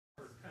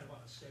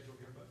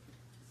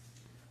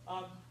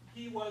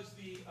He was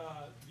the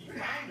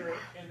founder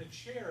and the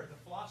chair of the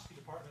philosophy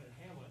department at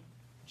Hamline,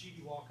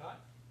 G.D.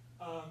 Walcott.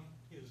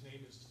 His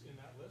name is in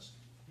that list.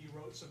 He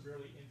wrote some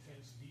really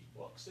intense, deep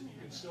books that you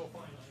can still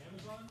find on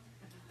Amazon.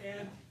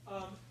 And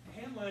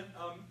Hamline,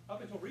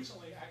 up until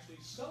recently, actually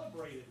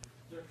celebrated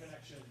their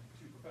connection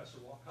to Professor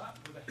Walcott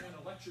with a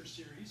Hannah Lecture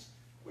Series,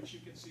 which you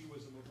can see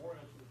was a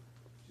memorial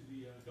to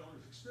the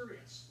donor's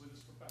experience with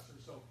this professor.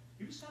 So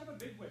he was kind of a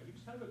bigwig. He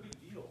was kind of a big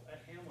deal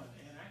at Hamline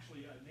and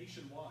actually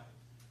nationwide.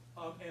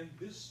 And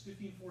this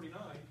 1549,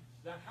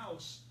 that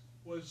house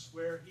was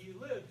where he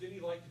lived. Didn't he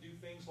like to do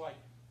things like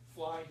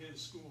fly his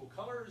school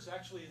colors?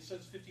 Actually, it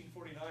says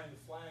 1549, the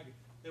flag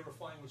they were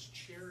flying was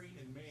cherry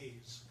and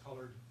maize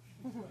colored.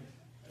 I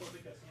don't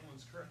think that's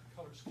Hamline's current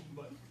color scheme,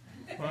 but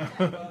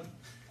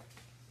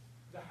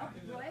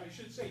I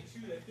should say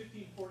too that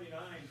 1549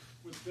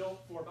 was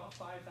built for about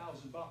 $5,000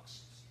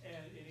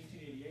 and in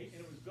 1888,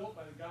 and it was built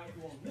by the guy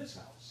who owned this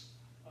house,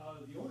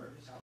 the owner of this house.